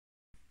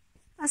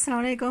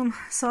Assalamualaikum.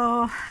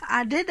 So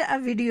I did a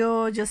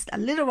video just a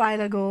little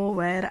while ago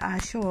where I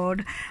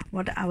showed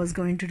what I was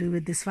going to do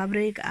with this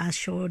fabric. I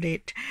showed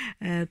it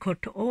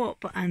cut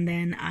up, and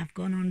then I've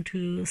gone on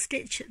to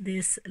stitch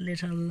this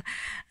little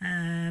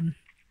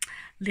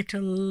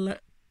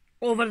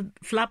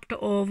flapped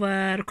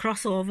over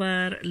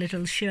crossover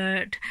little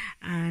shirt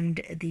and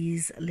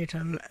these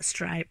little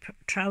stripe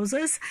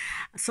trousers.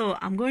 So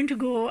I'm going to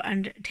go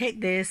and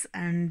take this,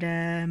 and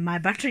my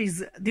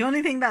batteries, the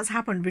only thing that's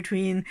happened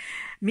between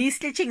me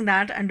stitching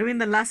that and doing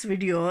the last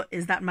video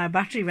is that my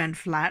battery went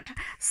flat,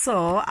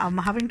 so I'm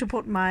having to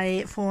put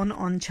my phone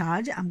on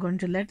charge. I'm going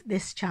to let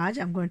this charge.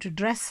 I'm going to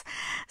dress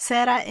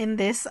Sarah in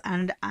this,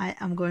 and I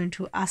am going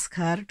to ask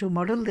her to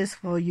model this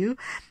for you.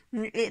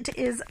 It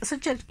is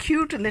such a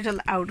cute little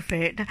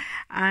outfit,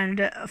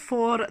 and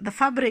for the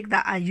fabric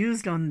that I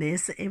used on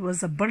this, it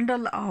was a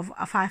bundle of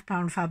a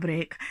 £5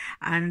 fabric,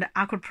 and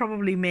I could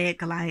probably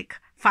make like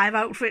 5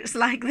 outfits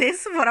like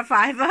this for a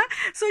 £5.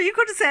 So you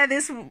could say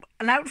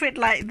an outfit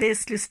like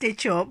this to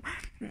stitch up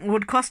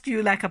would cost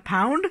you like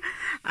 £1,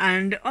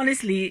 and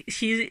honestly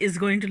she is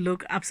going to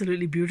look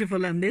absolutely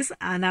beautiful on this.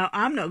 And now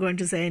I'm not going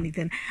to say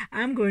anything.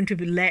 I'm going to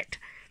let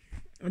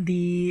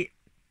the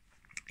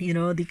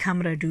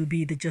camera do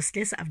be the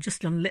justice. I've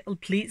just done little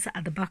pleats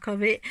at the back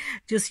of it,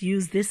 just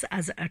used this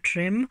as a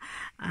trim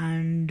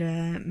and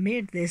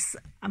made this.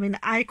 I mean,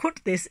 I cut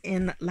this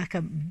in like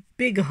a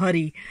big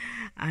hurry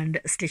and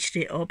stitched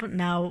it up.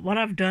 Now what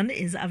I've done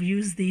is I've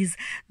used these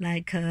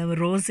like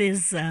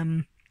roses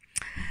as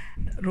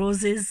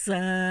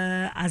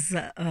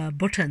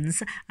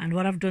buttons, and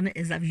what I've done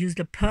is I've used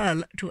a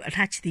pearl to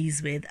attach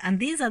these with, and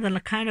these are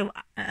the kind of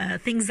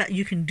things that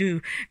you can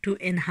do to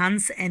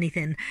enhance any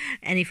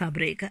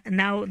fabric.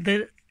 Now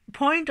the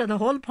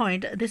whole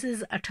point, this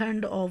is a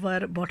turned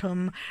over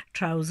bottom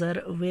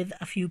trouser with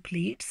a few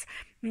pleats.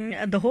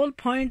 The whole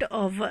point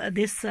of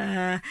this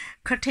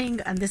cutting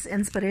and this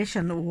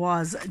inspiration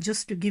was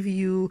just to give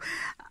you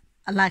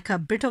like a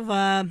bit of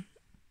a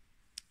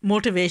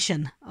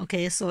motivation.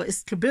 Okay, so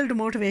it's to build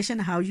motivation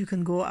how you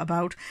can go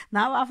about.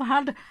 Now I've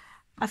had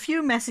a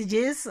few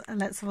messages.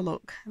 Let's have a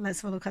look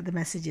at the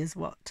messages,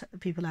 what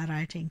people are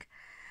writing.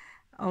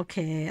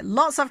 Okay,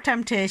 lots of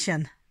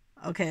temptation.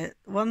 Okay,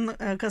 one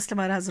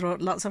customer has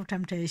wrote lots of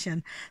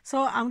temptation.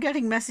 So I'm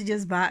getting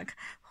messages back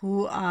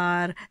who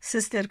are,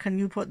 sister, can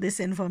you put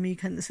this in for me?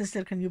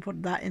 Sister, can you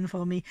put that in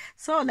for me?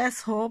 So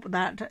let's hope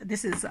that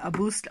this is a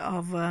boost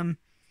of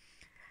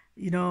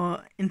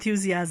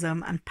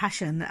enthusiasm and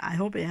passion. I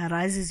hope it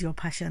arises your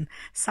passion.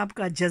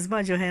 सबका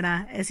जज्बा जो है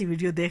ना ऐसी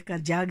video देखकर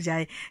जाग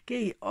जाए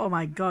कि ओ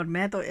माय गॉड,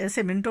 मैं तो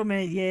ऐसे मिनटों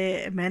में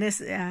ये मैंने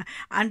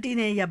आंटी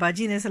ने या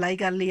बाजी ने सिलाई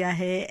कर लिया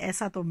है,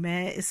 ऐसा तो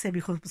मैं इससे भी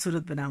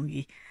खूबसूरत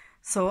बनाऊंगी.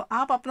 सो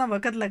आप अपना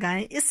वक्त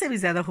लगाएं, इससे भी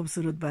ज़्यादा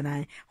खूबसूरत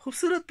बनाएं,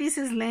 खूबसूरत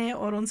पीसेस लें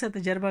और उनसे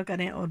तजर्बा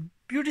करें और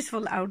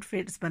beautiful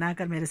outfits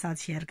बनाकर मेरे साथ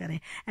शेयर करें.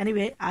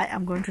 Anyway, I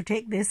am going to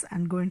take this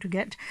and going to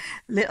get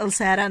little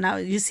Sarah. Now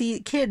you see,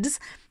 kids,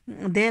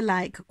 they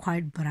like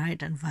quite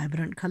bright and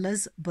vibrant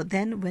colors, but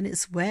then when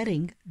it's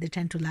wearing, they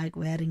tend to like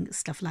wearing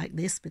stuff like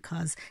this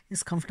because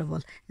it's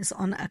comfortable. It's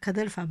on a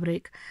khadr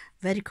fabric,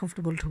 very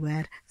comfortable to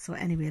wear. So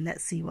anyway,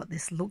 let's see what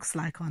this looks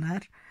like on her,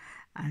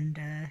 and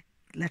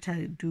let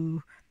her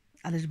do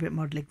a little bit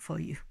modeling for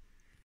you.